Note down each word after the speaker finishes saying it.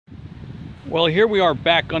Well, here we are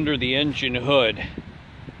back under the engine hood.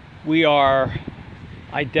 We are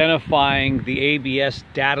identifying the ABS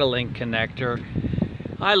data link connector.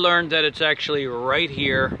 I learned that it's actually right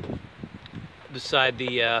here beside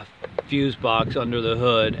the fuse box under the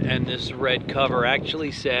hood, and this red cover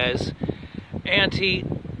actually says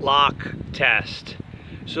anti-lock test.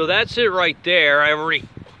 So that's it right there. I already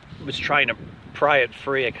was trying to pry it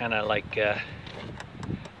free. I kind of like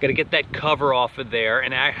got to get that cover off of there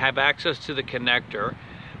and I have access to the connector.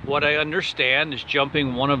 What I understand is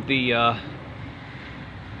jumping one of the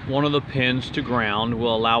pins to ground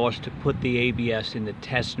will allow us to put the ABS into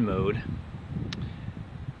test mode,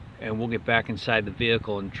 and we'll get back inside the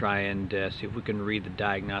vehicle and try and see if we can read the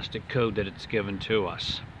diagnostic code that it's given to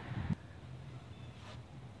us.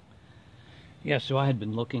 Yeah, so I had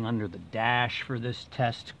been looking under the dash for this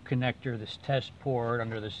test connector, this test port,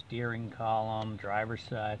 under the steering column, driver's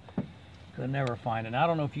side. Could never find it. I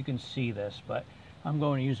don't know if you can see this, but I'm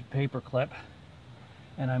going to use a paper clip,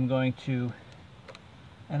 and I'm going to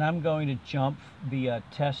jump the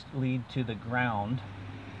test lead to the ground.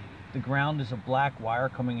 The ground is a black wire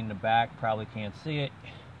coming in the back, probably can't see it,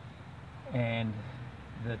 and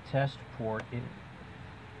the test port,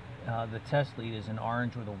 the test lead is in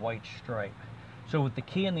orange with a white stripe. So with the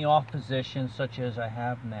key in the off position, such as I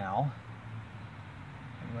have now,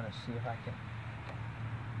 I'm going to see if I can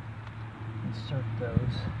insert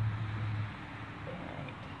those.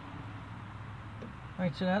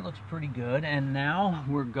 Alright, so that looks pretty good, and now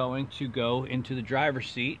we're going to go into the driver's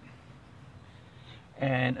seat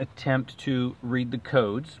and attempt to read the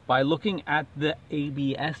codes by looking at the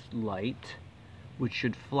ABS light, which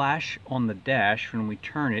should flash on the dash when we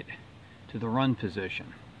turn it to the run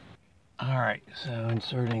position. Alright, so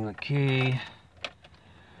inserting the key,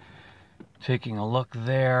 taking a look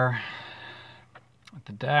there at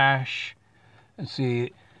the dash, and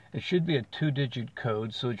see it should be a 2-digit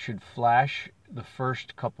code, so it should flash the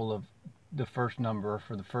first number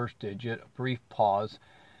for the first digit, a brief pause,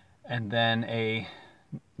 and then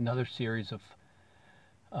another series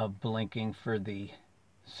of blinking for the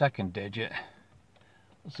second digit.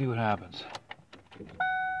 Let's see what happens.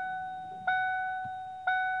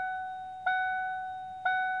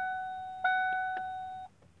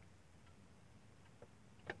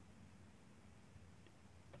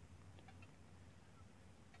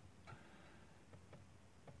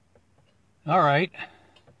 All right,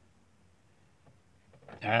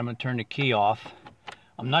 I'm going to turn the key off.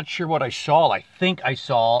 I'm not sure what I saw. I think I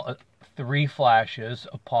saw 3 flashes,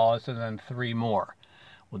 a pause, and then 3 more.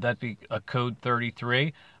 Would that be a code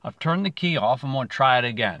 33? I've turned the key off. I'm going to try it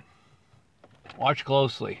again. Watch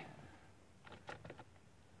closely.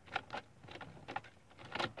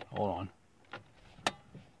 Hold on.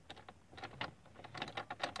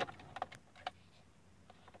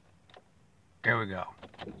 There we go.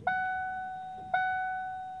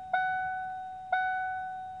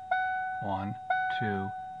 One, 2,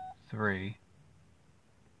 3,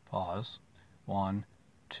 pause. 1,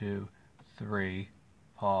 2, 3,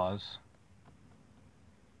 pause.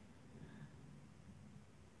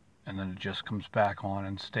 And then it just comes back on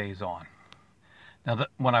and stays on. Now,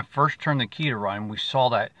 when I first turned the key to run, we saw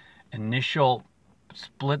that initial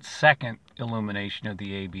split-second illumination of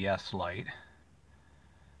the ABS light.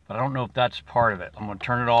 But I don't know if that's part of it. I'm going to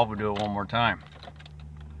turn it off and do it one more time.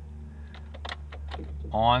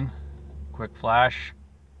 On. Quick flash.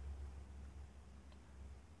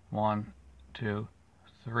 1, 2,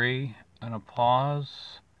 3, and a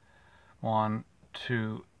pause. 1,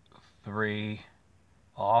 2, 3,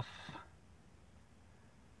 off.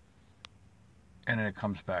 And then it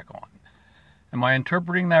comes back on. Am I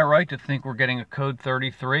interpreting that right to think we're getting a code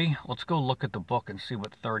 33? Let's go look at the book and see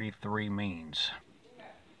what 33 means.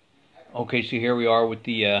 Okay, so here we are with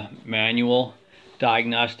the manual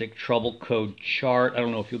diagnostic trouble code chart. I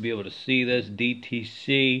don't know if you'll be able to see this.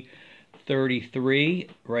 DTC 33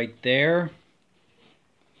 right there.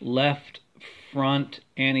 Left front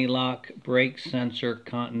anti-lock brake sensor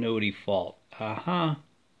continuity fault. So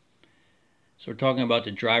we're talking about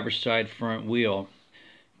the driver's side front wheel.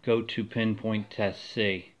 Go to pinpoint test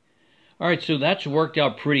C. Alright, so that's worked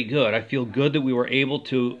out pretty good. I feel good that we were able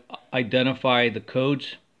to identify the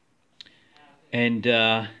codes. And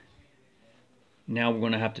now we're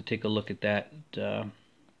going to have to take a look at that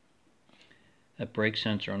brake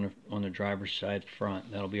sensor on the driver's side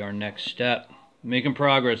front. That'll be our next step. Making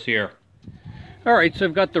progress here. All right, so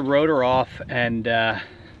I've got the rotor off, and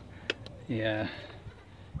yeah,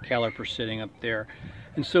 caliper sitting up there.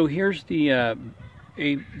 And so here's the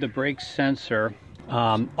brake sensor.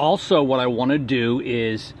 Also, what I want to do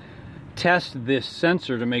is test this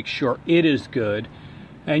sensor to make sure it is good.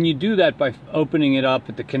 And you do that by opening it up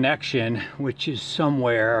at the connection, which is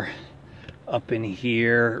somewhere up in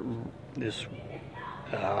here. This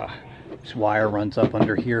wire runs up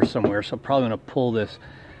under here somewhere, so I'm probably going to pull this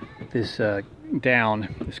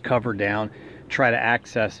cover down, try to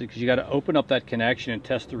access it, because you got to open up that connection and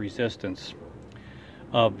test the resistance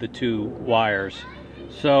of the two wires.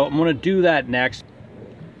 So I'm going to do that next.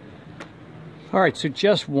 All right, so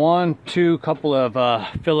just couple of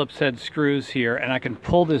Phillips head screws here, and I can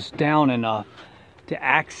pull this down enough to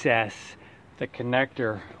access the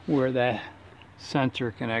connector where that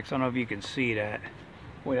sensor connects. I don't know if you can see that.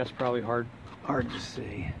 Boy, that's probably hard to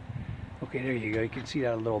see. Okay, there you go. You can see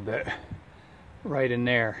that a little bit right in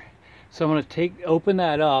there. So I'm going to open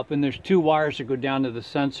that up, and there's two wires that go down to the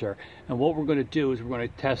sensor. And what we're going to do is we're going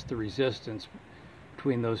to test the resistance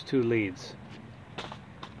between those two leads.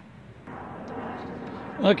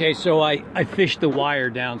 Okay, so I fished the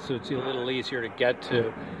wire down so it's a little easier to get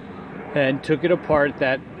to, and took it apart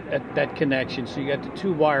at that connection. So you got the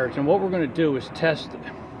two wires, and what we're going to do is test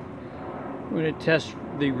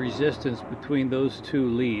the resistance between those two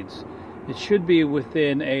leads. It should be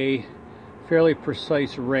within a fairly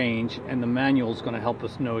precise range, and the manual is going to help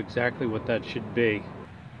us know exactly what that should be.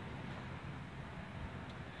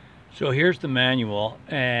 So here's the manual,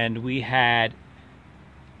 and we had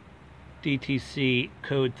DTC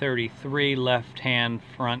code 33 left-hand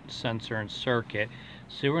front sensor and circuit.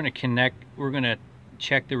 So we're going to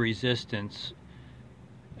check the resistance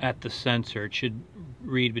at the sensor. It should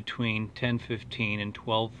read between 1015 and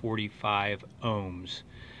 1245 ohms.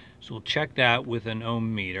 So we'll check that with an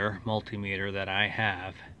ohm meter, multimeter that I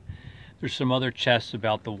have. There's some other tests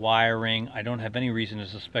about the wiring. I don't have any reason to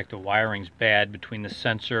suspect the wiring's bad between the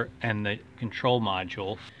sensor and the control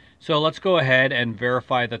module. So let's go ahead and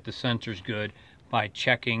verify that the sensor's good by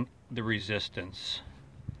checking the resistance.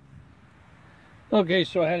 Okay,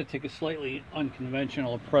 so I had to take a slightly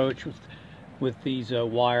unconventional approach with these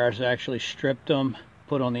wires. I actually stripped them,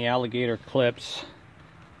 put on the alligator clips,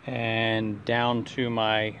 and down to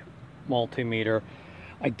my multimeter.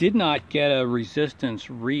 I did not get a resistance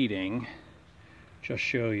reading. Just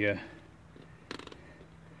show you.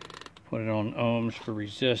 Put it on ohms for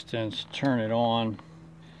resistance, turn it on,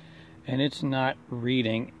 and it's not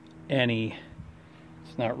reading any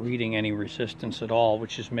resistance at all,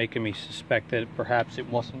 which is making me suspect that perhaps it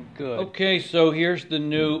wasn't good. Okay, so here's the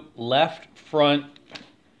new left front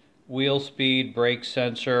wheel speed brake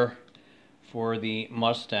sensor for the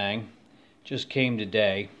Mustang. Just came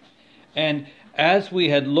today. And as we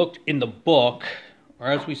had looked in the book, or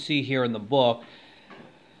as we see here in the book,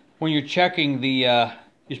 when you're checking you're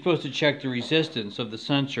supposed to check the resistance of the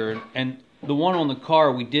sensor, and the one on the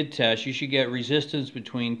car we did test, you should get resistance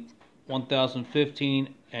between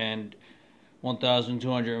 1015 and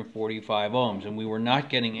 1245 ohms, and we were not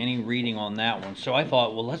getting any reading on that one. So I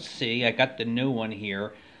thought, well, let's see, I got the new one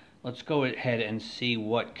here. Let's go ahead and see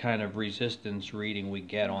what kind of resistance reading we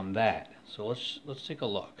get on that. So let's take a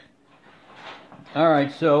look. All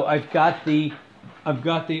right, so I've got the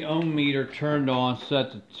ohm meter turned on,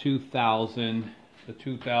 set to 2000, the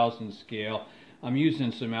 2000 scale. I'm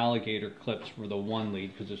using some alligator clips for the one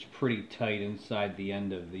lead because it's pretty tight inside the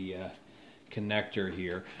end of the connector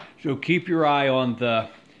here. So keep your eye on the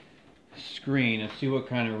screen and see what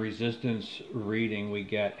kind of resistance reading we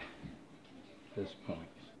get at this point.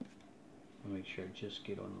 I'll make sure I just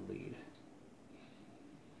get on the lead.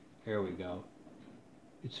 There we go.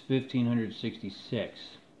 It's 1566.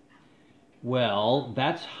 Well,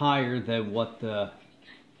 that's higher than what the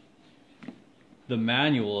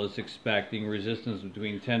manual is expecting, resistance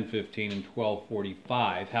between 1015 and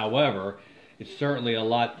 1245. However, it's certainly a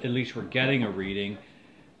lot, at least we're getting a reading,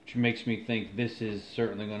 which makes me think this is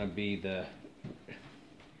certainly going to be I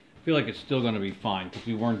feel like it's still going to be fine because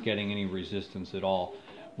we weren't getting any resistance at all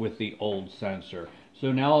with the old sensor.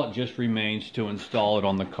 So now it just remains to install it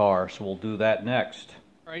on the car, so we'll do that next.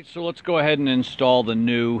 All right, so let's go ahead and install the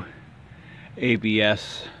new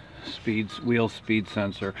ABS wheel speed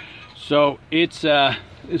sensor. So it's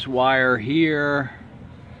this wire here,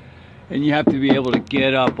 and you have to be able to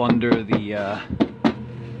get up under the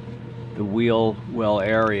wheel well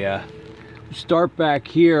area. Start back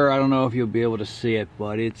here. I don't know if you'll be able to see it,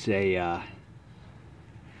 but you're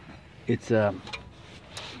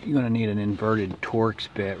going to need an inverted Torx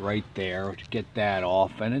bit right there to get that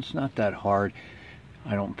off, and it's not that hard,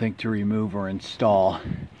 I don't think, to remove or install.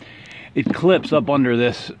 It clips up under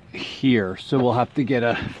this here, so we'll have to get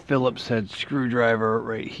a Phillips head screwdriver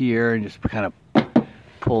right here and just kind of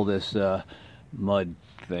pull this mud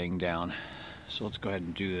thing down. So let's go ahead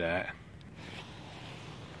and do that.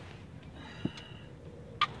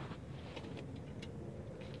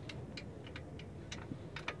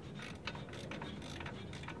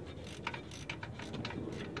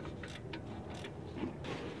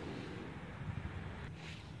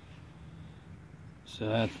 So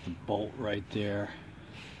that's the bolt right there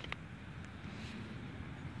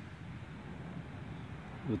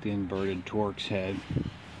with the inverted Torx head.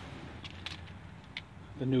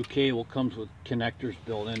 The new cable comes with connectors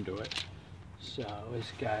built into it. So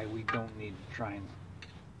this guy we don't need to try and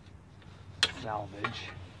salvage.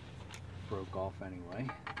 Broke off anyway.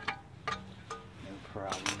 No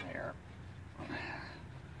problem there.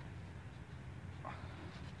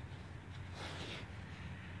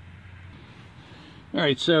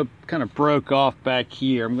 Alright, so kind of broke off back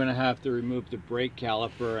here. I'm going to have to remove the brake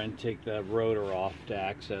caliper and take the rotor off to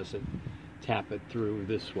access it. Tap it through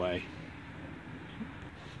this way.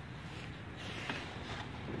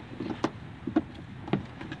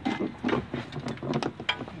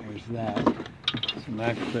 There's that. So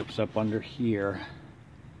that clips up under here.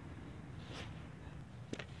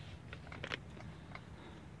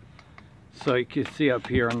 So you can see up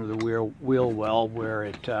here under the wheel well where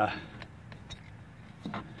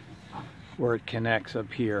it connects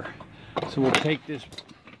up here. So we'll take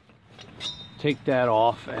that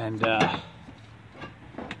off and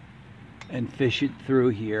fish it through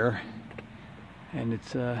here. And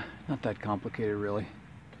it's not that complicated really.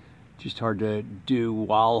 Just hard to do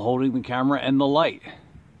while holding the camera and the light.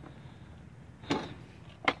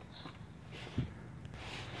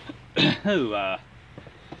 All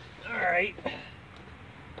right.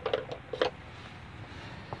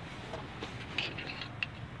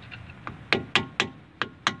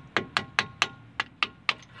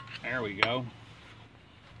 There we go.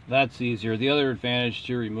 That's easier. The other advantage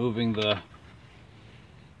to removing the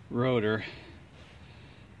rotor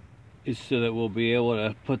is so that we'll be able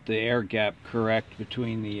to put the air gap correct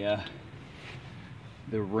between the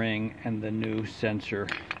ring and the new sensor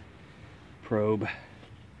probe.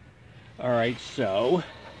 All right, so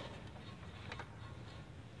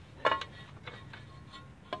this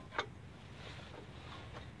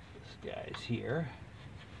guy's here.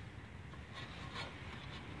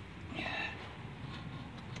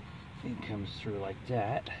 It comes through like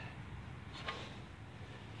that.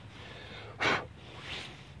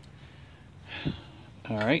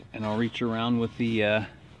 All right, and I'll reach around with the and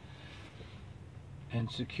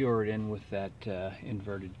secure it in with that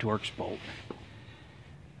inverted Torx bolt,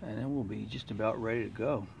 and then we'll be just about ready to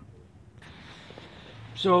go.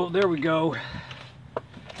 So there we go.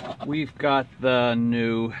 We've got the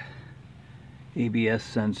new ABS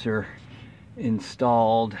sensor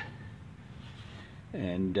installed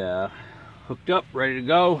and hooked up, ready to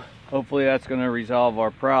go. Hopefully that's going to resolve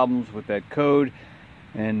our problems with that code,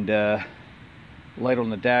 and light on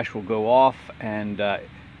the dash will go off, and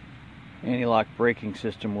anti-lock braking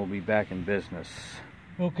system will be back in business.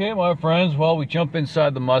 Okay, my friends, well, we jump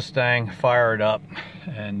inside the Mustang, fire it up,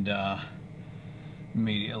 and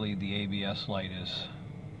immediately the ABS light is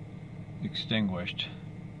extinguished.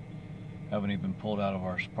 Haven't even pulled out of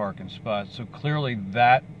our parking spot, so clearly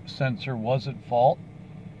that sensor was at fault,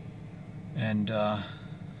 and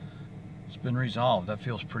it's been resolved. That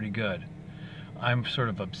feels pretty good. I'm sort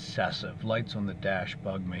of obsessive. Lights on the dash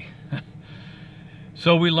bug me.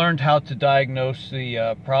 So we learned how to diagnose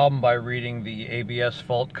the problem by reading the ABS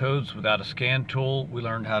fault codes without a scan tool. We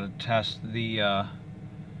learned how to test the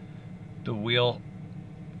wheel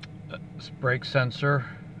brake sensor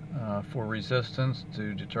for resistance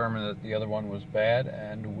to determine that the other one was bad,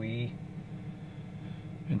 and we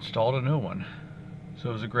installed a new one. So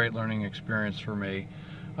it was a great learning experience for me.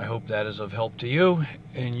 I hope that is of help to you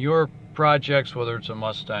in your projects, whether it's a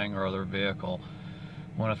Mustang or other vehicle.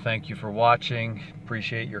 I want to thank you for watching.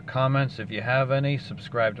 Appreciate your comments. If you have any,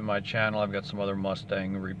 subscribe to my channel. I've got some other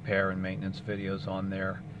Mustang repair and maintenance videos on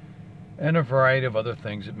there, and a variety of other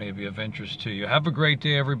things that may be of interest to you. Have a great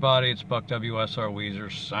day, everybody. It's Buck WSR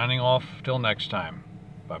Weezer signing off. Till next time.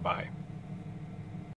 Bye-bye.